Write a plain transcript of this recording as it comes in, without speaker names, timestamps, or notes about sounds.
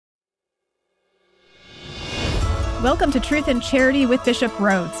Welcome to Truth and Charity with Bishop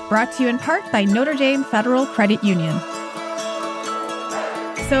Rhoades, brought to you in part by Notre Dame Federal Credit Union.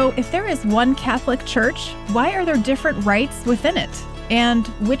 So, if there is one Catholic Church, why are there different rites within it? And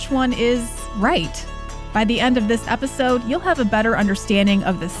which one is right? By the end of this episode, you'll have a better understanding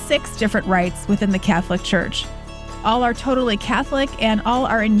of the 6 different rites within the Catholic Church. All are totally Catholic and all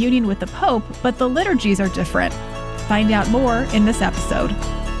are in union with the Pope, but the liturgies are different. Find out more in this episode.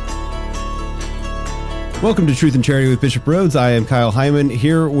 Welcome to Truth and Charity with Bishop Rhoades. I am Kyle Hyman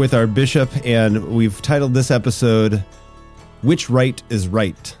here with our bishop, and we've titled this episode, Which Rite is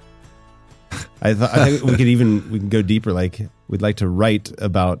Right? I think we can go deeper, like we'd like to write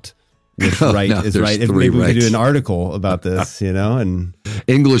about which right is right. If maybe we could do an article about this, and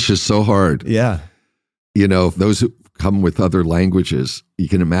English is so hard. Yeah. Those who come with other languages, you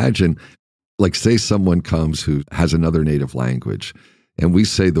can imagine, like say someone comes who has another native language and we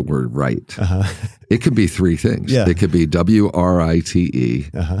say the word right. It could be 3 things. Yeah. It could be W-R-I-T-E.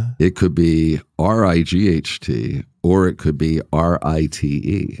 It could be R-I-G-H-T, or it could be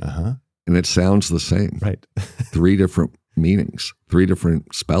R-I-T-E. And it sounds the same. Right. 3 different meanings, 3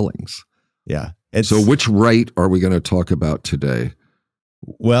 different spellings. Yeah. So which rite are we going to talk about today?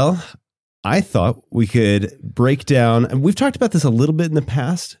 Well, I thought we could break down, and we've talked about this a little bit in the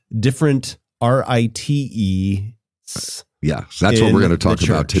past, different R-I-T-E. Yes, that's what we're going to talk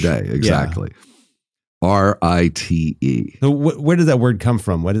about today. Exactly. Yeah. R-I-T-E. So where does that word come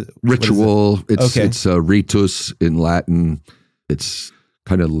from? Ritual. What is it? It's ritus in Latin. It's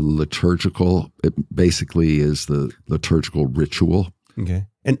kind of liturgical. It basically is the liturgical ritual. Okay.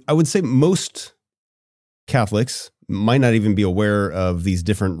 And I would say most Catholics might not even be aware of these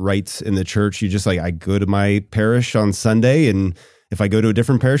different rites in the church. You just I go to my parish on Sunday, and if I go to a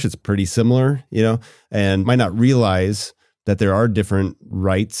different parish, it's pretty similar, and might not realize that there are different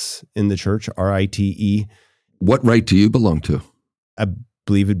rites in the church, R-I-T-E. What rite do you belong to? I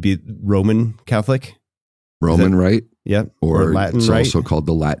believe it'd be Roman Catholic. Roman rite? Yep. Or Latin it's rite. Also called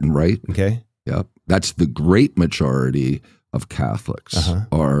the Latin rite. Okay. Yep. That's the great majority of Catholics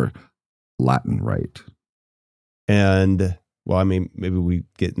are Latin rite. And, maybe we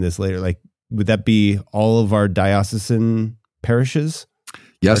get in this later. Would that be all of our diocesan parishes?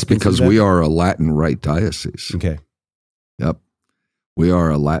 Yes, because we are a Latin rite diocese. Okay. Yep. We are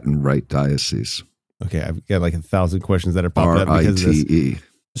a Latin rite diocese. Okay. I've got 1,000 questions that are popping up because of this. R-I-T-E.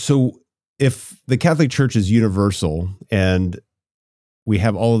 So if the Catholic Church is universal and we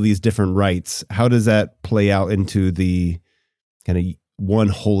have all of these different rites, how does that play out into the kind of one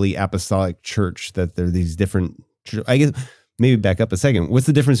holy apostolic church, that there are these different, I guess, maybe back up a second. What's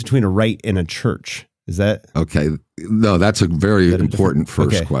the difference between a rite and a church? Is that? Okay. No, that's a very important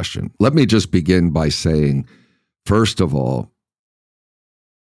first question. Let me just begin by saying, first of all,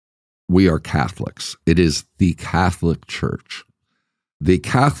 we are Catholics. It is the Catholic Church. The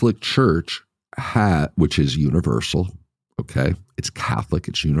Catholic Church, which is universal, okay? It's Catholic,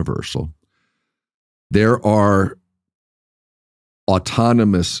 it's universal. There are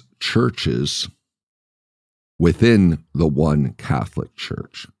autonomous churches within the one Catholic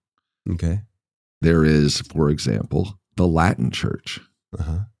Church. Okay. There is, for example, the Latin Church.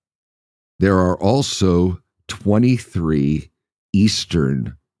 There are also 23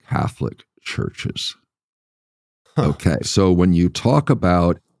 Eastern Catholic churches. Okay, so when you talk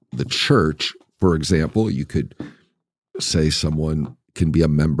about the church, for example, you could say someone can be a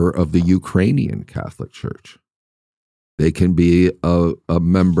member of the Ukrainian Catholic Church. They can be a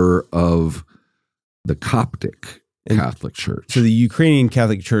member of the Coptic Catholic Church. So the Ukrainian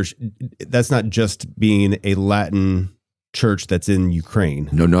Catholic Church, that's not just being a Latin church that's in Ukraine.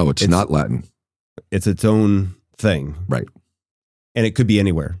 No, it's not Latin. It's its own thing. Right. And it could be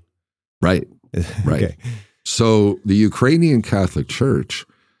anywhere. Right. Right. Okay. So the Ukrainian Catholic Church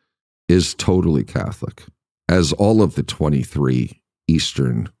is totally Catholic, as all of the 23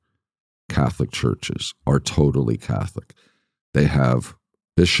 Eastern Catholic churches are totally Catholic. They have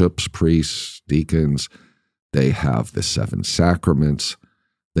bishops, priests, deacons. They have the 7 sacraments.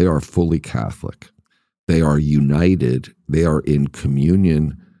 They are fully Catholic. They are united. They are in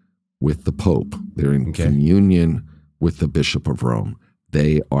communion with the Pope. They're in communion with the Bishop of Rome.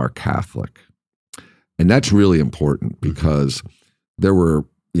 They are Catholic. And that's really important because there were,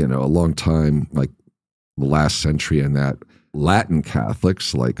 a long time, like the last century, and that Latin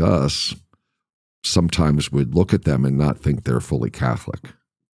Catholics like us sometimes would look at them and not think they're fully Catholic.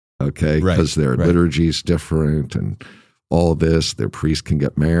 Okay? Because their liturgy is different and all this, their priests can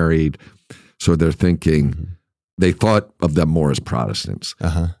get married. So they're thinking, they thought of them more as Protestants.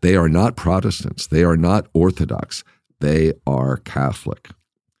 They are not Protestants. They are not Orthodox. They are Catholic.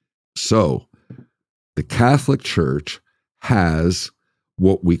 So The Catholic Church has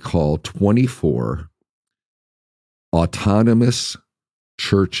what we call 24 autonomous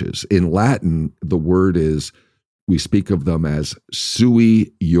churches. In Latin, the word is, we speak of them as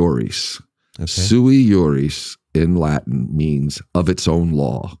sui iuris. Okay. Sui iuris in Latin means of its own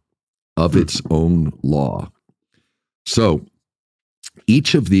law, of its own law. So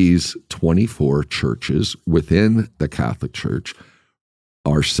each of these 24 churches within the Catholic Church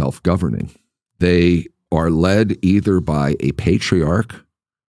are self-governing. They are led either by a patriarch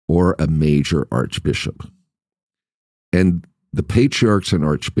or a major archbishop. And the patriarchs and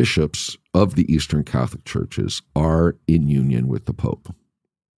archbishops of the Eastern Catholic Churches are in union with the Pope.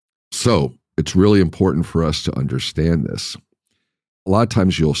 So it's really important for us to understand this. A lot of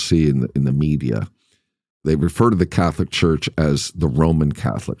times you'll see in the media, they refer to the Catholic Church as the Roman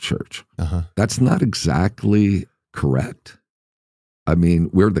Catholic Church. Uh-huh. That's not exactly correct. I mean,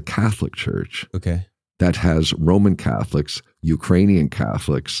 we're the Catholic Church Okay. that has Roman Catholics, Ukrainian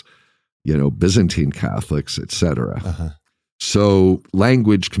Catholics, Byzantine Catholics, etc. Uh-huh. So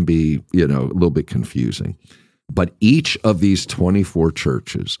language can be, a little bit confusing. But each of these 24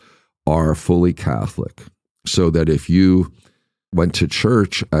 churches are fully Catholic, so that if you went to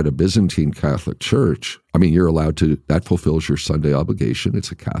church at a Byzantine Catholic church, you're allowed to, that fulfills your Sunday obligation.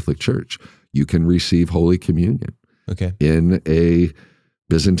 It's a Catholic church. You can receive Holy Communion Okay. in a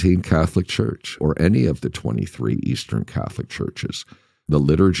Byzantine Catholic church or any of the 23 Eastern Catholic churches. The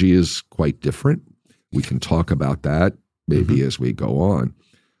liturgy is quite different. We can talk about that maybe as we go on.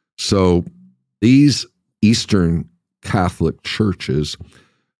 So these Eastern Catholic churches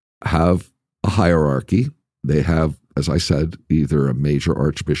have a hierarchy. They have, as I said, either a major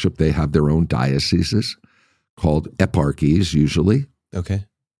archbishop. They have their own dioceses called eparchies usually. Okay.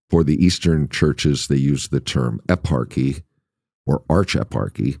 For the Eastern churches, they use the term eparchy or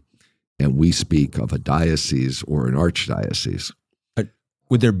archeparchy, and we speak of a diocese or an archdiocese.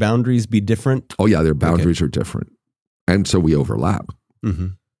 Would their boundaries be different? Oh, yeah, their boundaries are different. And so we overlap. Mm-hmm.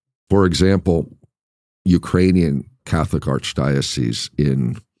 For example, Ukrainian Catholic Archdiocese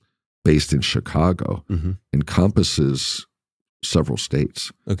based in Chicago encompasses several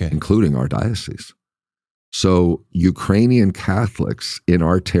states, Okay. including our diocese. So Ukrainian Catholics in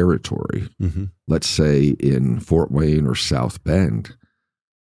our territory, let's say in Fort Wayne or South Bend,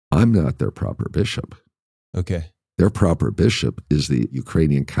 I'm not their proper bishop. Okay. Their proper bishop is the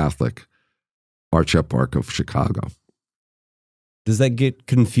Ukrainian Catholic Archeparch of Chicago. Does that get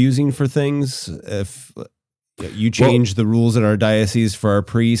confusing for things if you change the rules in our diocese for our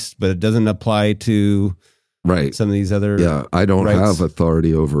priests, but it doesn't apply to some of these other I don't rights? have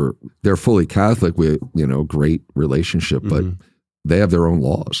authority over, they're fully Catholic, we great relationship, but they have their own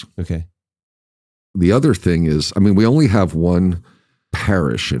laws. Okay. The other thing is, we only have one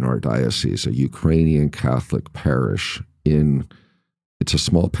parish in our diocese, a Ukrainian Catholic parish it's a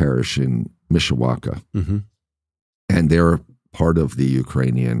small parish in Mishawaka. And they're part of the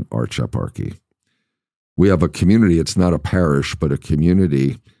Ukrainian Archeparchy. We have a community, it's not a parish, but a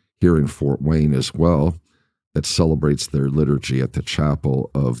community here in Fort Wayne as well, that celebrates their liturgy at the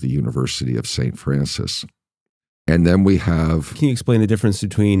chapel of the University of St. Francis. And then we have... Can you explain the difference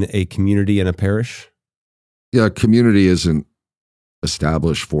between a community and a parish? Yeah, a community isn't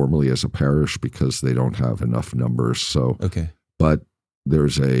established formally as a parish because they don't have enough numbers. So, but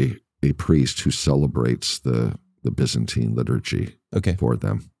there's a priest who celebrates the Byzantine liturgy for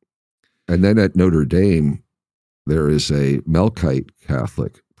them. And then at Notre Dame, there is a Melkite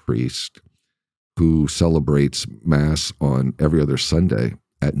Catholic priest who celebrates Mass on every other Sunday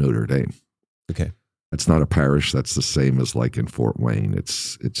at Notre Dame. Okay. That's not a parish. That's the same as like in Fort Wayne.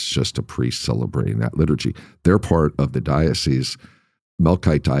 It's just a priest celebrating that liturgy. They're part of the diocese,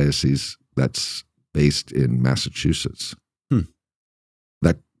 Melkite diocese, that's based in Massachusetts.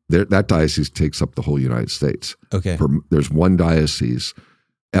 That diocese takes up the whole United States. Okay. There's one diocese,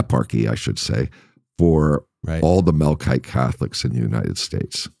 eparchy, I should say, for all the Melkite Catholics in the United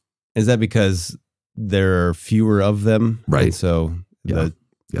States. Is that because there are fewer of them? Right. And so the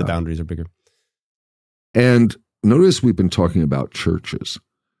boundaries are bigger. And notice we've been talking about churches.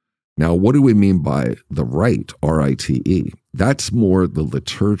 Now, what do we mean by the rite, R-I-T-E? That's more the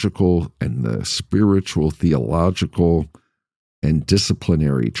liturgical and the spiritual, theological, and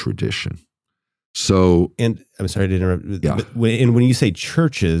disciplinary tradition. So, and I'm sorry to interrupt. Yeah. But when you say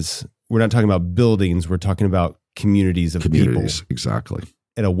churches, we're not talking about buildings. We're talking about communities of people. Exactly.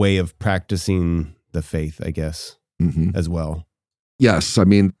 And a way of practicing the faith, I guess, as well. Yes.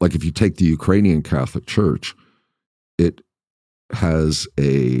 Like if you take the Ukrainian Catholic Church, it has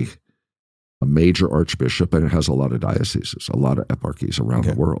a major archbishop and it has a lot of dioceses, a lot of eparchies around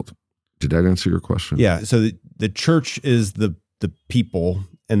the world. Did that answer your question? Yeah. So the church is the people,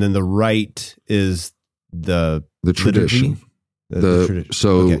 and then the rite is the tradition.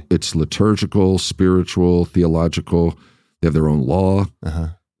 Okay. It's liturgical, spiritual, theological. They have their own law. Uh-huh.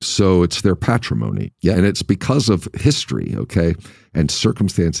 So it's their patrimony. Yeah. And it's because of history, okay, and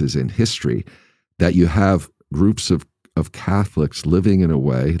circumstances in history that you have groups of Catholics living in a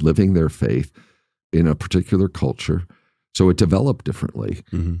way, living their faith in a particular culture. So it developed differently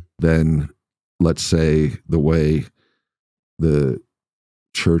than, let's say, the way the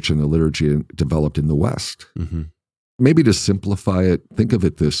church and the liturgy developed in the West. Mm-hmm. Maybe to simplify it, think of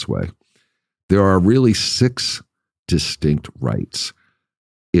it this way. There are really 6 distinct rites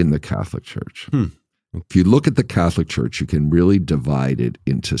in the Catholic Church. If you look at the Catholic Church, you can really divide it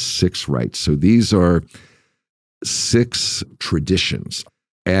into 6 rites. So these are 6 traditions.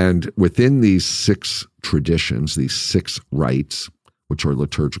 And within these 6 traditions, these 6 rites, which are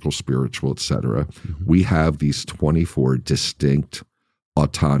liturgical, spiritual, etc., we have these 24 distinct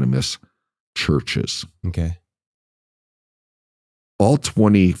autonomous churches. Okay. All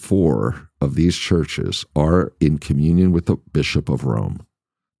 24 of these churches are in communion with the Bishop of Rome.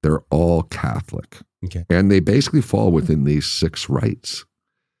 They're all Catholic. Okay. And they basically fall within these 6 rites.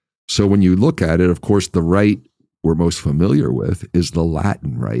 So when you look at it, of course, the rite we're most familiar with is the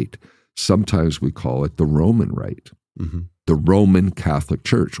Latin rite. Sometimes we call it the Roman rite, the Roman Catholic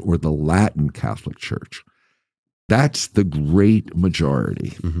Church or the Latin Catholic Church. That's the great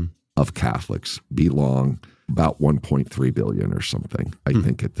majority of Catholics belong, about 1.3 billion or something, I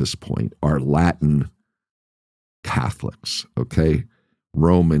think at this point, are Latin Catholics, okay?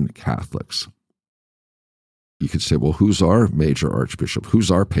 Roman Catholics. You could say, well, who's our major archbishop?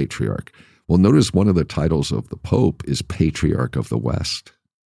 Who's our patriarch? Well, notice one of the titles of the Pope is Patriarch of the West.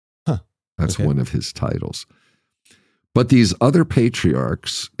 That's one of his titles. But these other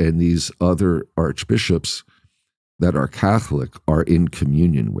patriarchs and these other archbishops that are Catholic are in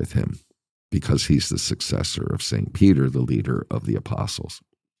communion with him because he's the successor of St. Peter, the leader of the apostles.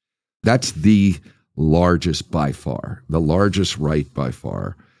 That's the largest by far, the largest rite by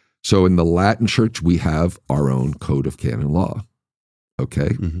far. So in the Latin Church, we have our own code of canon law.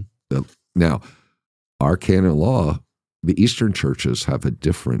 Okay? Now, our canon law, the Eastern churches have a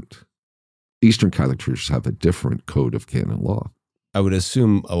different, Eastern Catholic churches have a different code of canon law. I would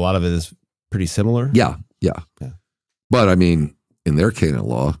assume a lot of it is pretty similar. Yeah. But I mean, in their canon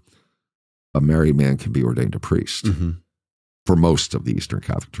law, a married man can be ordained a priest. For most of the Eastern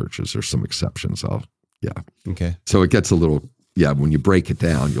Catholic churches. There's some exceptions. Okay. So it gets a little, when you break it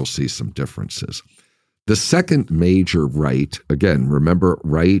down, you'll see some differences. The second major rite, again, remember,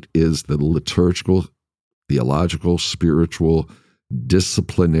 rite is the liturgical, theological, spiritual,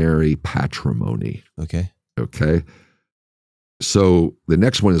 disciplinary patrimony. Okay. So the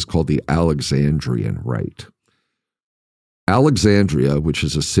next one is called the Alexandrian Rite. Alexandria, which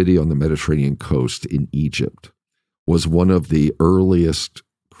is a city on the Mediterranean coast in Egypt, was one of the earliest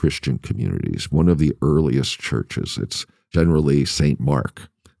Christian communities, one of the earliest churches. It's generally St. Mark,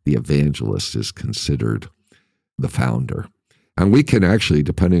 the evangelist, is considered the founder. And we can actually,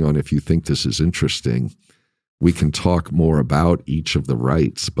 depending on if you think this is interesting, we can talk more about each of the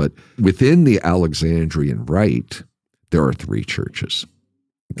rites. But within the Alexandrian Rite, there are 3 churches.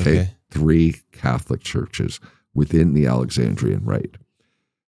 Okay? 3 Catholic churches within the Alexandrian Rite.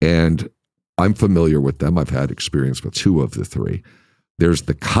 And I'm familiar with them. I've had experience with 2 of the 3. There's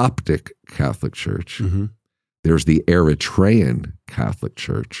the Coptic Catholic Church. There's the Eritrean Catholic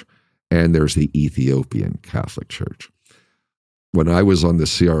Church. And there's the Ethiopian Catholic Church. When I was on the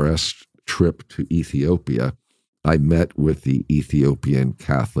CRS trip to Ethiopia, I met with the Ethiopian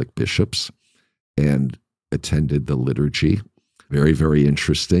Catholic bishops and attended the liturgy. Very, very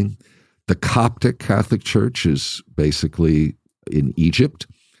interesting. The Coptic Catholic Church is basically in Egypt,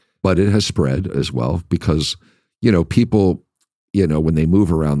 but it has spread as well because, people, when they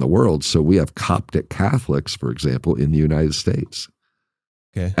move around the world, so we have Coptic Catholics, for example, in the United States.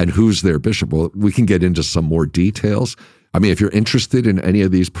 Okay. And who's their bishop? Well, we can get into some more details. I mean, if you're interested in any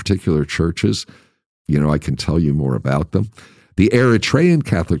of these particular churches, I can tell you more about them. The Eritrean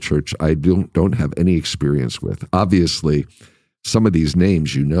Catholic Church, I don't have any experience with. Obviously, some of these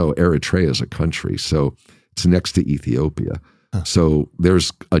names, Eritrea is a country, so it's next to Ethiopia. So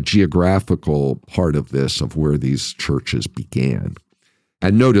there's a geographical part of this of where these churches began.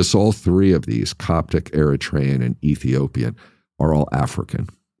 And notice all 3 of these, Coptic, Eritrean, and Ethiopian, are all African,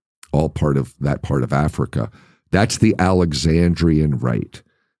 all part of that part of Africa. That's the Alexandrian Rite.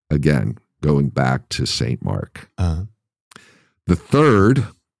 Again, going back to St. Mark. The third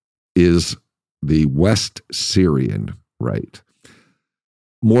is the West Syrian Rite.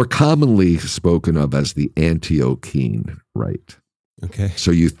 more commonly spoken of as the Antiochene Rite. Okay.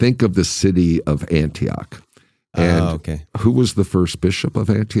 So you think of the city of Antioch. And okay. who was the first bishop of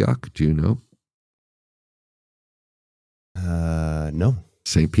Antioch? Do you know? No.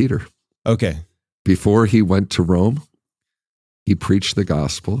 St. Peter. Okay. Before he went to Rome, he preached the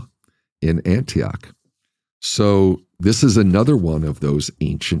gospel in Antioch. So this is another one of those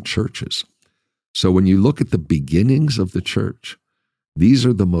ancient churches. So when you look at the beginnings of the church, these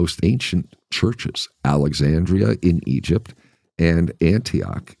are the most ancient churches: Alexandria in Egypt and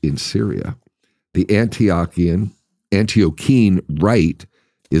Antioch in Syria. The Antiochene Rite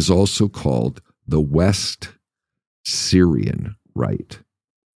is also called the West Syrian Rite.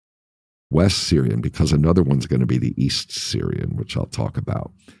 West Syrian, because another one's going to be the East Syrian, which I'll talk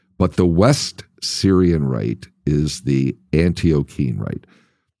about. But the West Syrian Rite is the Antiochene Rite.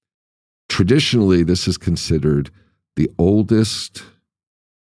 Traditionally, this is considered the oldest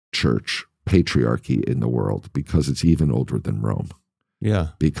church patriarchy in the world because it's even older than Rome. Yeah.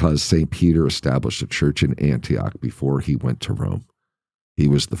 Because St. Peter established a church in Antioch before he went to Rome. He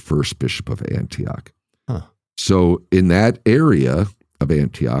was the first bishop of Antioch. Huh. So in that area of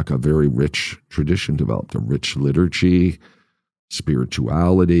Antioch, a very rich tradition developed, a rich liturgy,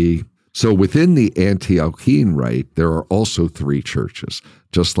 spirituality. So within the Antiochene Rite, there are also three churches.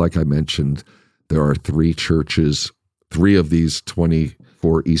 Just like I mentioned, there are three churches, three of these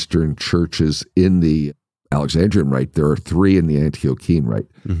 24 Eastern churches in the Alexandrian Rite. There are three in the Antiochene Rite.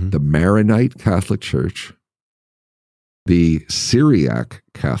 Mm-hmm. The Maronite Catholic Church, the Syriac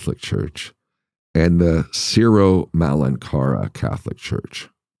Catholic Church, and the Syro-Malankara Catholic Church.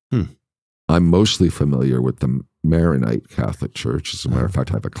 I'm mostly familiar with the Maronite Catholic Church. As a matter of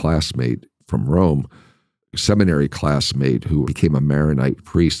fact, I have a classmate from Rome, a seminary classmate who became a Maronite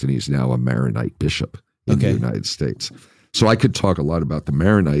priest, and he's now a Maronite bishop in the United States. So I could talk a lot about the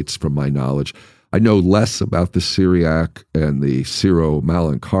Maronites from my knowledge. I know less about the Syriac and the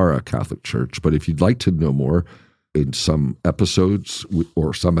Syro-Malankara Catholic Church, but if you'd like to know more, in some episodes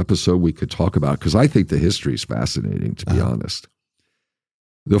or some episode we could talk about, because I think the history is fascinating, to be honest.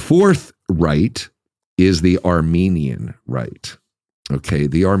 The fourth rite is the Armenian Rite. Okay,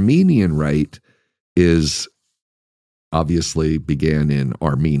 the Armenian Rite is obviously began in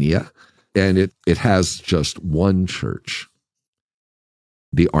Armenia, and it has just one church,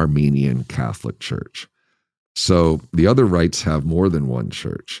 the Armenian Catholic Church. So the other rites have more than one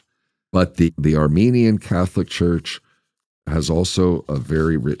church, but the Armenian Catholic Church has also a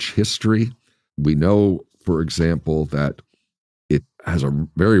very rich history. We know, for example, that it has a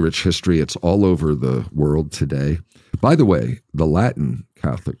very rich history. It's all over the world today. By the way, the Latin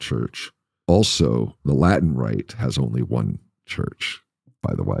Catholic Church, also the Latin Rite, has only one church,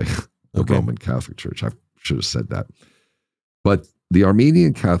 by the way, the Roman Catholic Church. I should have said that. But the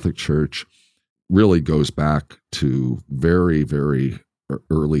Armenian Catholic Church really goes back to very, very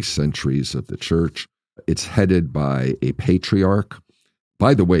early centuries of the church. It's headed by a patriarch.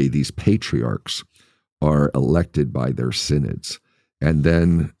 By the way, these patriarchs are elected by their synods, and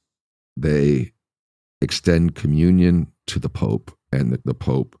then they extend communion to the Pope, and the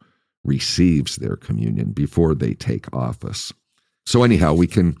Pope receives their communion before they take office. So anyhow,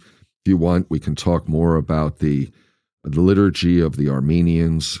 if you want, we can talk more about the liturgy of the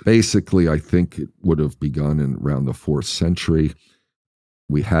Armenians. Basically, I think it would have begun in around the 4th century.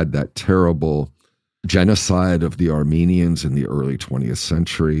 We had that terrible genocide of the Armenians in the early 20th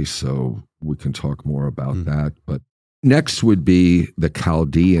century, so we can talk more about that. But next would be the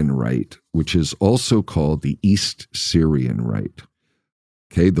Chaldean Rite, which is also called the East Syrian Rite.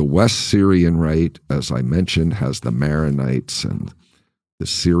 Okay, the West Syrian Rite, as I mentioned, has the Maronites and the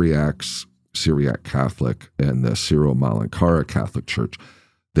Syriac Catholic and the Syro-Malankara Catholic Church.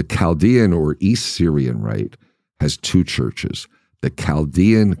 The Chaldean or East Syrian Rite has two churches, the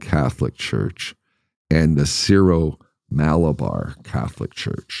Chaldean Catholic Church and the Syro-Malabar Catholic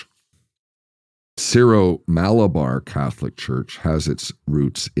Church. Syro-Malabar Catholic Church has its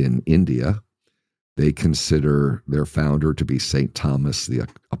roots in India. They consider their founder to be St. Thomas the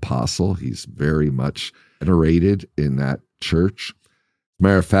Apostle. He's very much venerated in that church. As a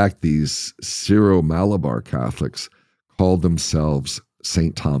matter of fact, these Syro-Malabar Catholics called themselves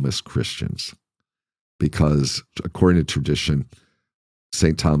St. Thomas Christians because, according to tradition,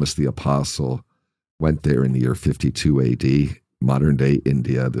 St. Thomas the Apostle went there in the year 52 AD, modern-day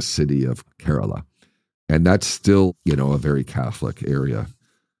India, the city of Kerala. And that's still, a very Catholic area.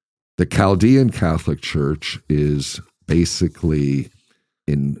 The Chaldean Catholic Church is basically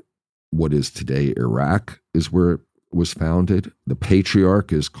in what is today Iraq, is where it was founded. The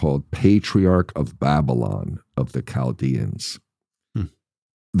patriarch is called Patriarch of Babylon of the Chaldeans.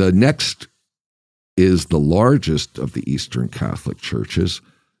 The next is the largest of the Eastern Catholic churches,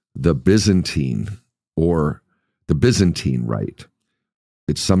 the Byzantine Rite.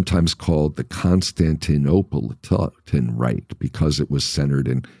 It's sometimes called the Constantinopolitan Rite because it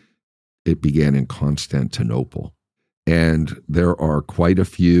began in Constantinople. And there are quite a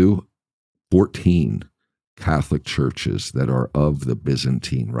few, 14 Catholic churches that are of the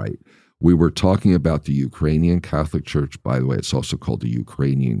Byzantine Rite. We were talking about the Ukrainian Catholic Church. By the way, it's also called the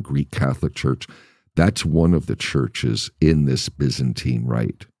Ukrainian Greek Catholic Church. That's one of the churches in this Byzantine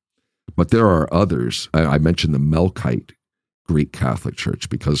Rite. But there are others. I mentioned the Melkite Greek Catholic Church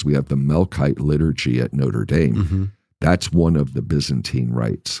because we have the Melkite liturgy at Notre Dame. Mm-hmm. That's one of the Byzantine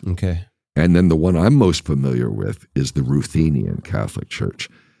rites. Okay. And then the one I'm most familiar with is the Ruthenian Catholic Church.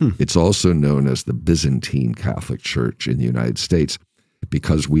 It's also known as the Byzantine Catholic Church in the United States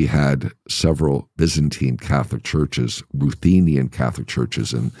because we had several Byzantine Catholic churches, Ruthenian Catholic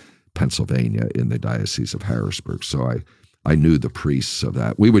churches in Pennsylvania in the Diocese of Harrisburg. So I knew the priests of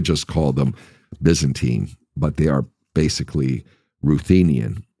that. We would just call them Byzantine, but they are basically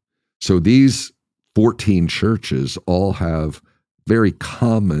Ruthenian. So these 14 churches all have very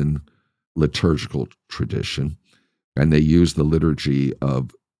common liturgical tradition, and they use the liturgy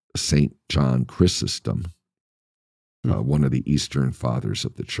of St. John Chrysostom, one of the Eastern Fathers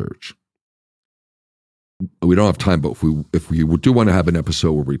of the Church. We don't have time, but if we do want to have an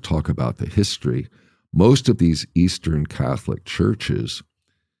episode where we talk about the history, most of these Eastern Catholic churches,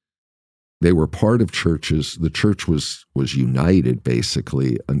 they were part of churches. The church was united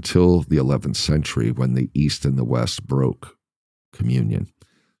basically until the 11th century when the East and the West broke communion.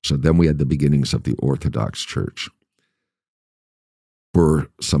 So then we had the beginnings of the Orthodox Church. For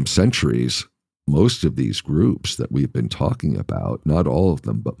some centuries, most of these groups that we've been talking about, not all of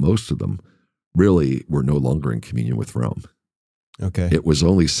them, but most of them, really were no longer in communion with Rome. Okay. It was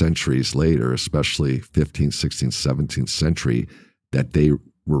only centuries later, especially 15th, 16th, 17th century, that they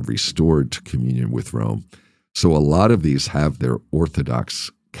were restored to communion with Rome. So a lot of these have their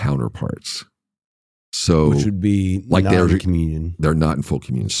Orthodox counterparts. So, which would be like not in communion. They're not in full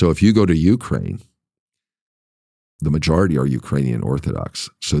communion. So if you go to Ukraine, the majority are Ukrainian Orthodox.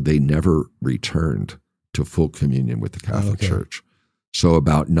 So they never returned to full communion with the Catholic Church. So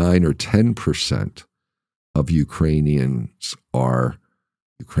about 9 or 10% of Ukrainians are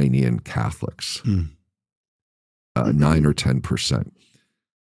Ukrainian Catholics. 9 or 10%.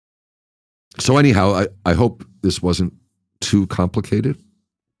 So anyhow, I hope this wasn't too complicated.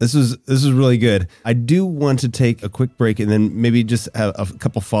 This is really good. I do want to take a quick break and then maybe just have a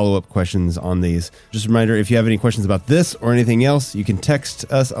couple follow-up questions on these. Just a reminder, if you have any questions about this or anything else, you can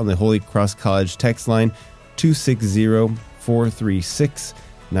text us on the Holy Cross College text line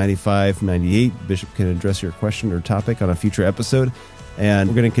 260-436-9598. Bishop can address your question or topic on a future episode. And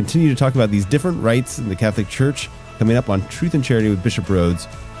we're going to continue to talk about these different rites in the Catholic Church coming up on Truth and Charity with Bishop Rhoades,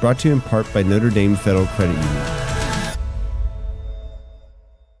 brought to you in part by Notre Dame Federal Credit Union.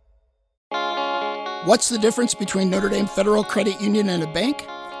 What's the difference between Notre Dame Federal Credit Union and a bank?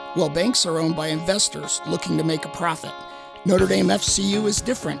 Well, banks are owned by investors looking to make a profit. Notre Dame FCU is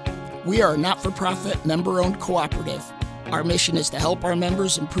different. We are a not-for-profit, member-owned cooperative. Our mission is to help our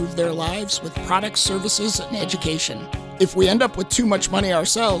members improve their lives with products, services, and education. If we end up with too much money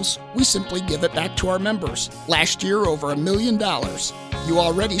ourselves, we simply give it back to our members. Last year, over $1 million. You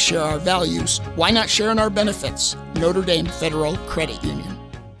already share our values. Why not share in our benefits? Notre Dame Federal Credit Union.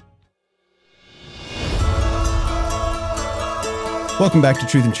 Welcome back to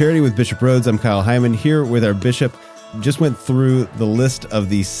Truth and Charity with Bishop Rhoades. I'm Kyle Hyman here with our bishop. Just went through the list of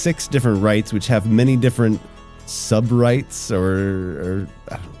the 6 different rites, which have many different sub-rites or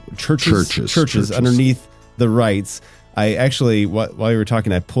churches underneath the rites. I actually, while you were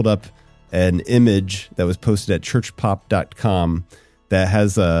talking, I pulled up an image that was posted at churchpop.com that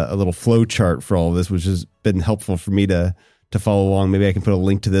has a little flow chart for all of this, which has been helpful for me to follow along. Maybe I can put a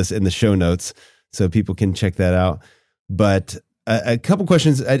link to this in the show notes so people can check that out. But a couple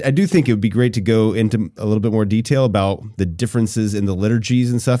questions. I do think it would be great to go into a little bit more detail about the differences in the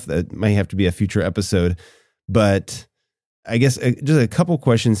liturgies and stuff. That might have to be a future episode. But I guess just a couple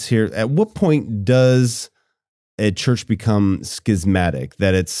questions here. At what point does a church become schismatic,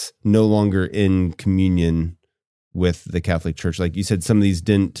 that it's no longer in communion with the Catholic Church? Like you said, some of these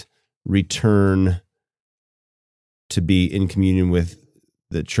didn't return to be in communion with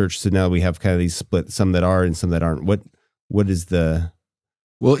the church. So now we have kind of these split, some that are and some that aren't. What is the...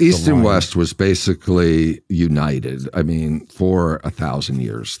 Well, East and West was basically united, for 1,000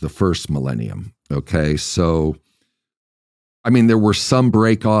 years, the first millennium. Okay, so I mean, there were some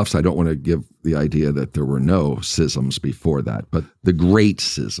breakoffs. I don't want to give the idea that there were no schisms before that, but the great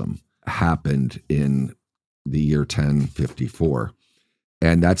schism happened in the year 1054,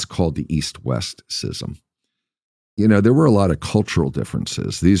 and that's called the East-West schism. You know, there were a lot of cultural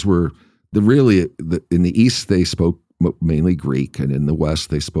differences. These were in the East, they spoke mainly Greek, and in the West,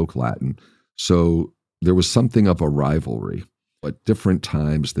 they spoke Latin. So there was something of a rivalry. At different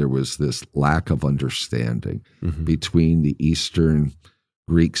times, there was this lack of understanding between the Eastern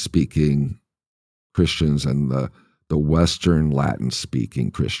Greek-speaking Christians and the Western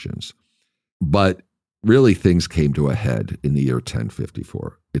Latin-speaking Christians. But really, things came to a head in the year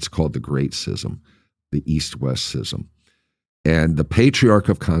 1054. It's called the Great Schism, the East-West Schism. And the Patriarch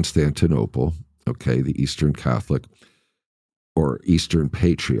of Constantinople, the Eastern Catholic or Eastern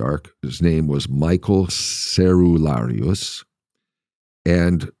Patriarch, his name was Michael Cerularius.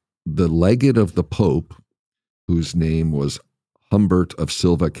 And the legate of the Pope, whose name was Humbert of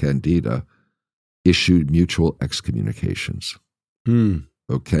Silva Candida, issued mutual excommunications.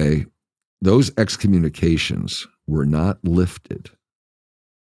 Okay. Those excommunications were not lifted.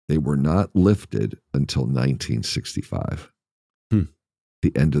 They were not lifted until 1965.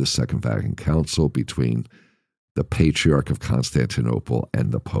 The end of the Second Vatican Council between the Patriarch of Constantinople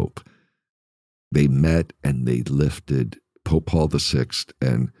and the Pope. They met and they lifted, Pope Paul VI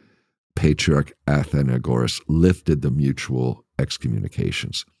and Patriarch Athenagoras lifted the mutual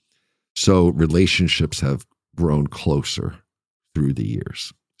excommunications. So relationships have grown closer through the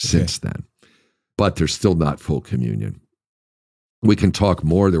years since then. But there's still not full communion. We can talk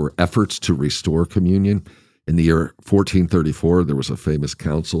more. There were efforts to restore communion. In the year 1434, there was a famous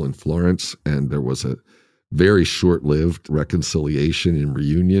council in Florence, and there was a very short-lived reconciliation and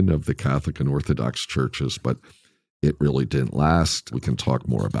reunion of the Catholic and Orthodox churches, but it really didn't last. We can talk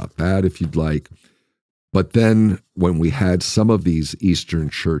more about that if you'd like. But then when we had some of these Eastern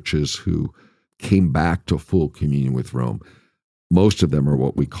churches who came back to full communion with Rome, most of them are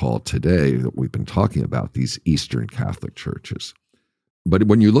what we call today, that we've been talking about, these Eastern Catholic churches. But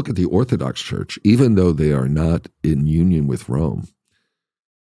when you look at the Orthodox Church, even though they are not in union with Rome,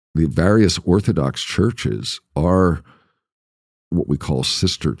 the various Orthodox churches are what we call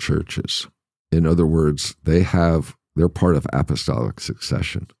sister churches. In other words, they're part of apostolic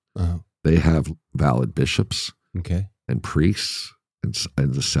succession. They have valid bishops and priests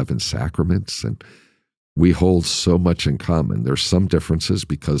and the seven sacraments, and we hold so much in common. There's some differences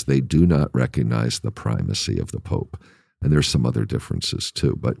because they do not recognize the primacy of the Pope. And there's some other differences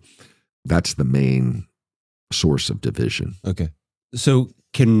too, but that's the main source of division. Okay. So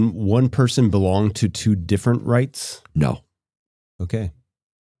can one person belong to two different rites? No. Okay.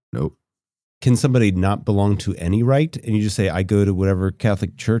 Nope. Can somebody not belong to any rite? And you just say, I go to whatever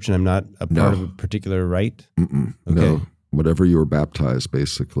Catholic church and I'm not a part of a particular rite? Okay. No. Whatever you were baptized,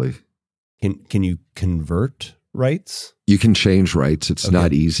 basically. Can you convert rites? You can change rites. It's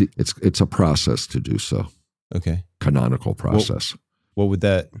not easy. It's a process to do so. Okay. Canonical process. What would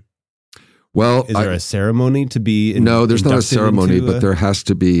that? Well, is there a ceremony to be? No, there's not a ceremony, but there has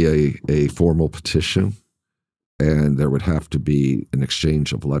to be a formal petition, and there would have to be an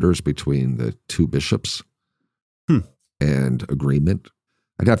exchange of letters between the two bishops and agreement.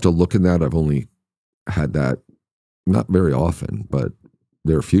 I'd have to look in that. I've only had that not very often, but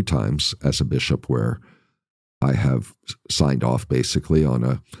there are a few times as a bishop where I have signed off basically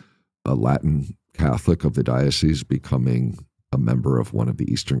on a Latin Catholic of the diocese becoming a member of one of the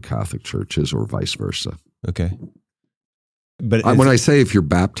Eastern Catholic churches or vice versa. Okay. But when I say if you're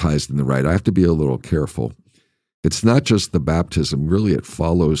baptized in the rite, I have to be a little careful. It's not just the baptism. Really, it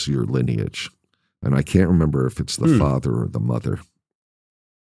follows your lineage. And I can't remember if it's the father or the mother.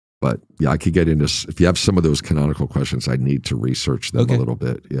 But yeah, I could get into, if you have some of those canonical questions, I need to research them a little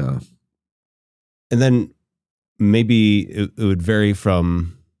bit. Yeah. And then maybe it would vary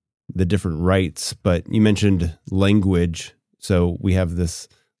from the different rites, but you mentioned language. So we have this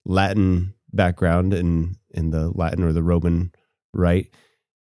Latin background in the Latin or the Roman rite,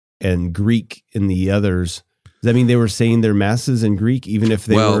 and Greek in the others. Does that mean they were saying their masses in Greek, even if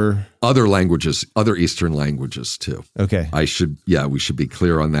they were other languages, other Eastern languages too? Okay. We should be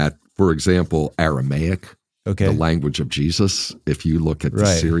clear on that. For example, Aramaic, the language of Jesus. If you look at the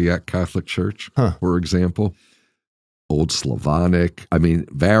Syriac Catholic Church, for example, Old Slavonic,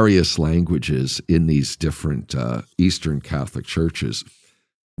 various languages in these different Eastern Catholic churches.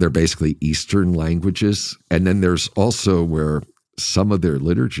 They're basically Eastern languages. And then there's also where some of their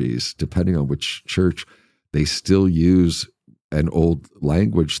liturgies, depending on which church, they still use an old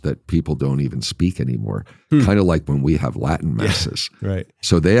language that people don't even speak anymore, kind of like when we have Latin masses. Right.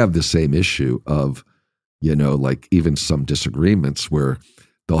 So they have the same issue of like even some disagreements where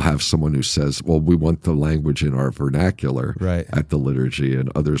they'll have someone who says, well, we want the language in our vernacular at the liturgy,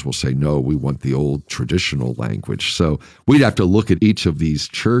 and others will say, no, we want the old traditional language. So we'd have to look at each of these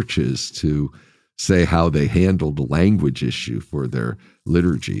churches to say how they handled the language issue for their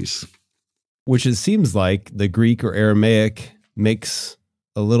liturgies. Which it seems like the Greek or Aramaic makes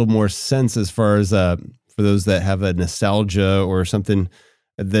a little more sense as far as for those that have a nostalgia or something,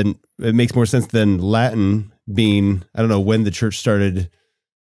 then it makes more sense than Latin being, I don't know when the church started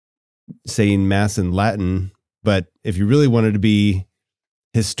saying Mass in Latin, but if you really wanted to be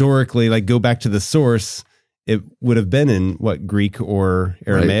historically, like go back to the source, it would have been in what, Greek or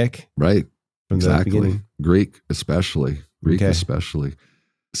Aramaic? Right. From the beginning. Greek especially. Especially.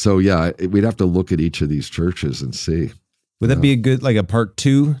 So yeah, we'd have to look at each of these churches and see. Would that be a good, like a part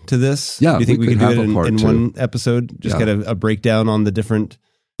 2 to this? Yeah. Do you think we could do it in one episode? Just Yeah. kind of a breakdown on the different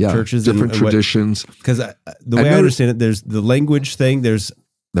churches, different and traditions. Because the way I understand it, there's the language thing. There's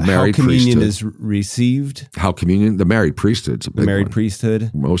the married how communion priesthood. is received. How communion, the married priesthood's a big The married one.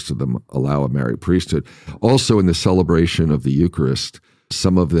 priesthood. Most of them allow a married priesthood. Also, in the celebration of the Eucharist,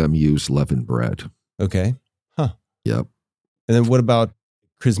 some of them use leavened bread. Okay. Huh. Yep. And then what about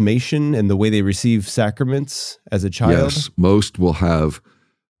chrismation and the way they receive sacraments as a child? Yes, most will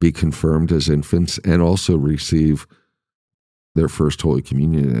be confirmed as infants and also receive their first Holy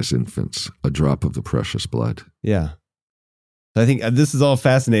Communion as infants, a drop of the precious blood. Yeah. I think this is all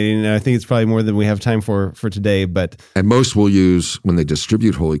fascinating, and I think it's probably more than we have time for today. And most will use, when they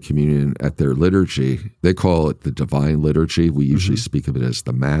distribute Holy Communion at their liturgy, they call it the Divine Liturgy. We usually speak of it as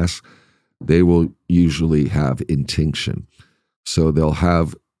the Mass. They will usually have intinction. So they'll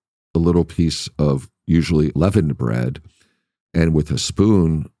have a little piece of usually leavened bread, and with a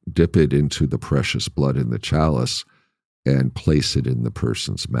spoon, dip it into the precious blood in the chalice and place it in the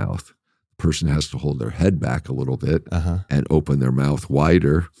person's mouth. The person has to hold their head back a little bit and open their mouth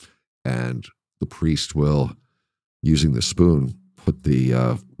wider, and the priest will, using the spoon, put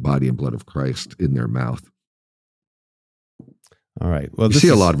the body and blood of Christ in their mouth. All right. Well, you see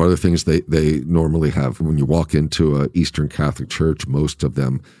a lot of other things they normally have. When you walk into an Eastern Catholic church, most of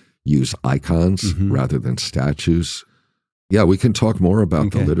them use icons rather than statues. Yeah, we can talk more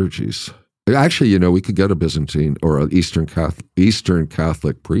about the liturgies. Actually, we could get a Byzantine or an Eastern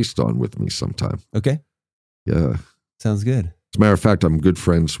Catholic priest on with me sometime. Okay. Yeah. Sounds good. As a matter of fact, I'm good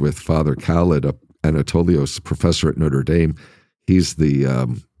friends with Father Khaled Anatolios, professor at Notre Dame. He's the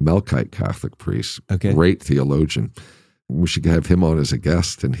Melkite Catholic priest. Okay. Great theologian. We should have him on as a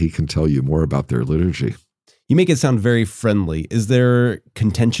guest, and he can tell you more about their liturgy. You make it sound very friendly. Is there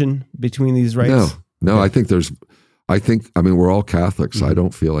contention between these rites? No. Okay. I mean, we're all Catholics. I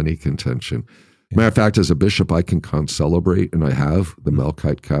don't feel any contention. Matter of fact, as a bishop, I can concelebrate, and I have the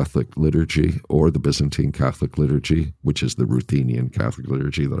Melkite Catholic liturgy or the Byzantine Catholic liturgy, which is the Ruthenian Catholic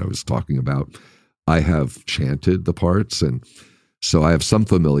liturgy that I was talking about. I have chanted the parts, and so I have some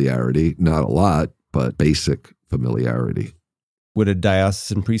familiarity, not a lot, but basic familiarity. Would a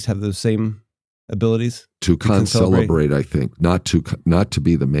diocesan priest have those same abilities? To concelebrate, I think. Not to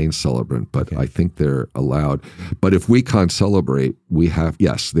be the main celebrant, but I think they're allowed. But if we concelebrate,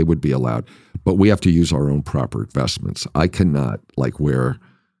 yes, they would be allowed. But we have to use our own proper vestments. I cannot wear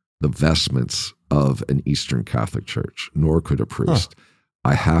the vestments of an Eastern Catholic church, nor could a priest.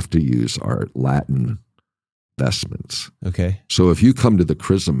 I have to use our Latin vestments. Okay. So if you come to the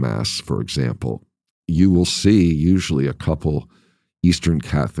Chrism Mass, for example, you will see usually a couple Eastern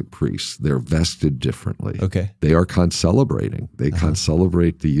Catholic priests. They're vested differently. Okay. They are concelebrating. They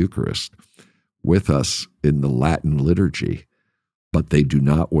concelebrate the Eucharist with us in the Latin liturgy, but they do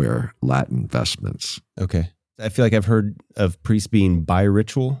not wear Latin vestments. Okay. I feel like I've heard of priests being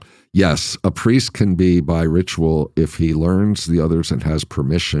bi-ritual. Yes, a priest can be bi-ritual if he learns the others and has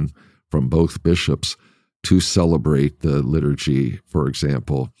permission from both bishops to celebrate the liturgy. For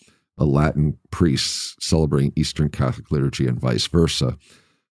example, a Latin priest celebrating Eastern Catholic liturgy and vice versa.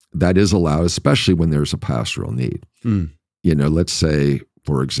 That is allowed, especially when there's a pastoral need. Let's say,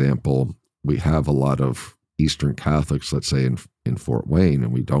 for example, we have a lot of Eastern Catholics, let's say in Fort Wayne,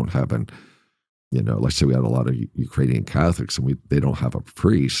 and we don't have let's say we had a lot of Ukrainian Catholics and they don't have a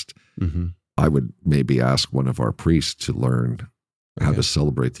priest. I would maybe ask one of our priests to learn how to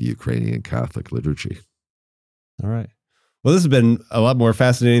celebrate the Ukrainian Catholic liturgy. All right. Well, this has been a lot more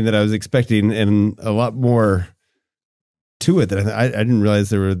fascinating than I was expecting, and a lot more to it that I didn't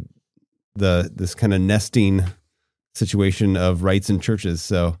realize there were this kind of nesting situation of rites and churches.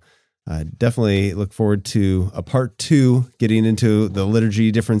 So I definitely look forward to a part 2, getting into the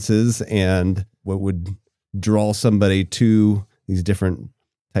liturgy differences and what would draw somebody to these different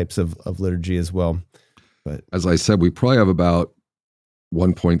types of liturgy as well. But as I said, we probably have about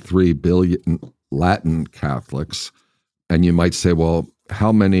 1.3 billion Latin Catholics. And you might say, well,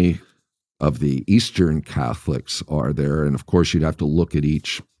 how many of the Eastern Catholics are there? And of course, you'd have to look at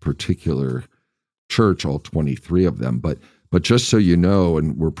each particular church, all 23 of them. But just so you know,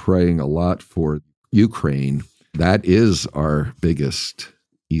 and we're praying a lot for Ukraine, that is our biggest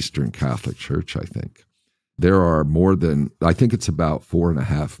Eastern Catholic church, I think. There are more than, I think it's about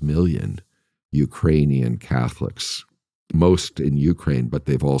 4.5 million Ukrainian Catholics, most in Ukraine, but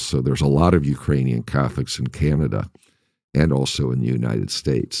there's a lot of Ukrainian Catholics in Canada and also in the United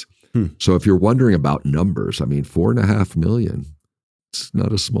States. So if you're wondering about numbers, I mean, 4.5 million, it's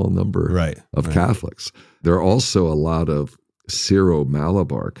not a small number of Catholics. There are also a lot of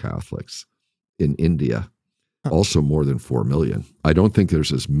Syro-Malabar Catholics in India, also more than 4 million. I don't think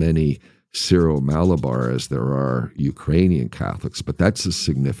there's as many Syro-Malabar as there are Ukrainian Catholics, but that's a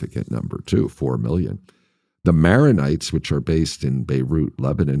significant number too, 4 million. The Maronites, which are based in Beirut,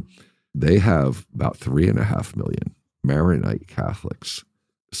 Lebanon, they have about 3.5 million Maronite Catholics.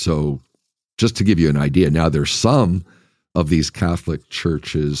 So just to give you an idea, now there's some of these Catholic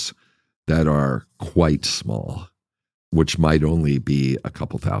churches that are quite small, which might only be a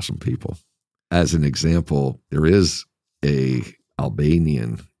couple thousand people. As an example, there is a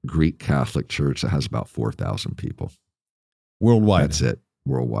Albanian Greek Catholic church that has about 4,000 people. Worldwide. That's it,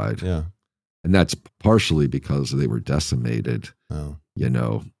 worldwide. Yeah. And that's partially because they were decimated,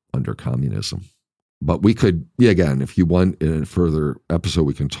 under communism. But we could, again, if you want in a further episode,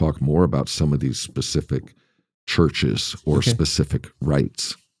 we can talk more about some of these specific churches or specific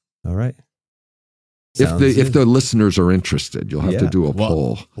rites. All right. If the listeners are interested, you'll have to do a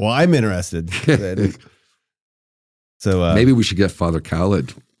poll. Well, I'm interested. So maybe we should get Father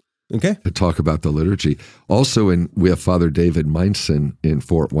Khaled to talk about the liturgy. Also, we have Father David Meinson in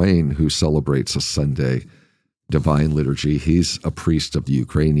Fort Wayne who celebrates a Sunday Divine Liturgy. He's a priest of the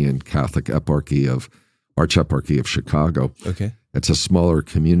Ukrainian Catholic Archeparchy of Chicago. Okay. It's a smaller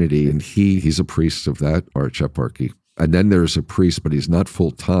community, and he's a priest of that Archeparchy. And then there's a priest, but he's not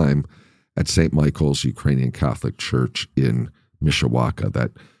full-time, at St. Michael's Ukrainian Catholic Church in Mishawaka,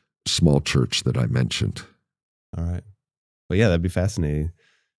 that small church that I mentioned. All right. Well, yeah, that'd be fascinating to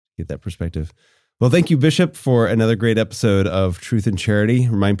get that perspective. Well, thank you, Bishop, for another great episode of Truth and Charity.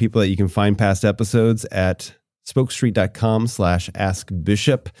 Remind people that you can find past episodes at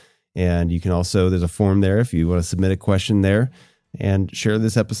spokestreet.com/askbishop. And you can also, there's a form there if you want to submit a question there, and share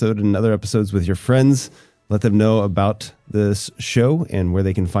this episode and other episodes with your friends. Let them know about this show and where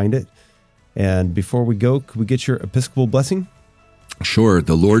they can find it. And before we go, could we get your Episcopal blessing? Sure.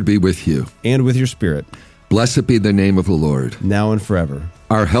 The Lord be with you. And with your spirit. Blessed be the name of the Lord. Now and forever.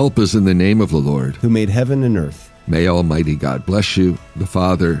 Our help is in the name of the Lord, who made heaven and earth. May Almighty God bless you, the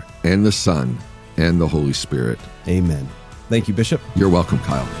Father and the Son and the Holy Spirit. Amen. Thank you, Bishop. You're welcome,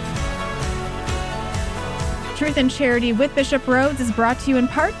 Kyle. Truth and Charity with Bishop Rhoades is brought to you in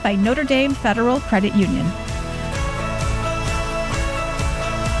part by Notre Dame Federal Credit Union.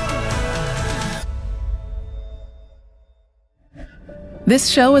 This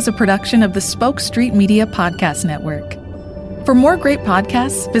show is a production of the Spoke Street Media Podcast Network. For more great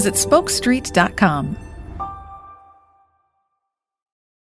podcasts, visit spokestreet.com.